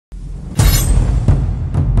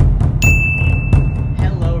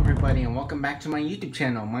welcome back to my YouTube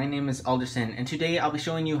channel. My name is Alderson, and today I'll be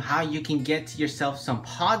showing you how you can get yourself some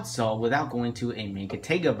Podzol without going to a mega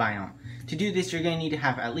taiga biome. To do this, you're going to need to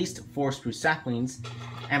have at least 4 spruce saplings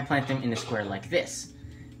and plant them in a square like this.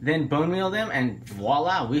 Then bone meal them, and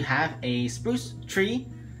voila, we have a spruce tree,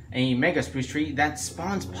 a mega spruce tree that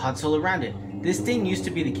spawns Podzol around it. This didn't used to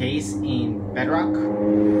be the case in Bedrock.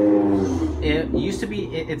 It used to be,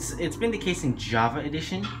 it's been the case in Java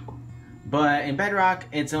Edition. But in Bedrock,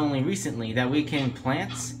 it's only recently that we can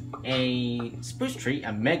plant a spruce tree,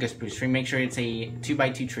 a mega spruce tree, make sure it's a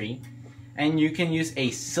 2x2 tree, and you can use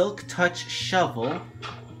a silk touch shovel,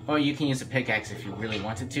 or you can use a pickaxe if you really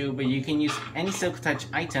wanted to, but you can use any silk touch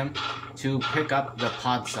item to pick up the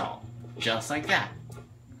Podzol, just like that.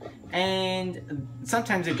 And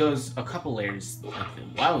sometimes it goes a couple layers.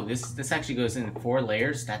 Wow, this actually goes in 4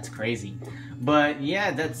 layers. That's crazy. But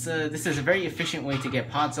yeah, this is a very efficient way to get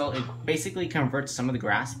Podzol. It basically converts some of the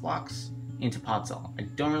grass blocks into Podzol. I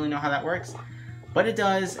don't really know how that works, but it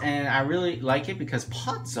does, and I really like it because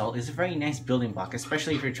Podzol is a very nice building block,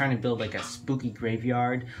 especially if you're trying to build like a spooky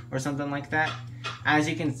graveyard or something like that. As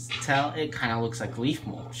you can tell, it kind of looks like leaf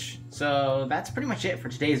mulch. So that's pretty much it for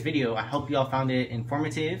today's video. I hope you all found it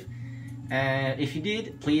informative. If you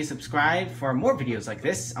did, please subscribe for more videos like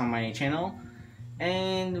this on my channel.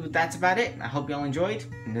 And that's about it. I hope you all enjoyed.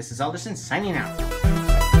 And this is Alderson signing out.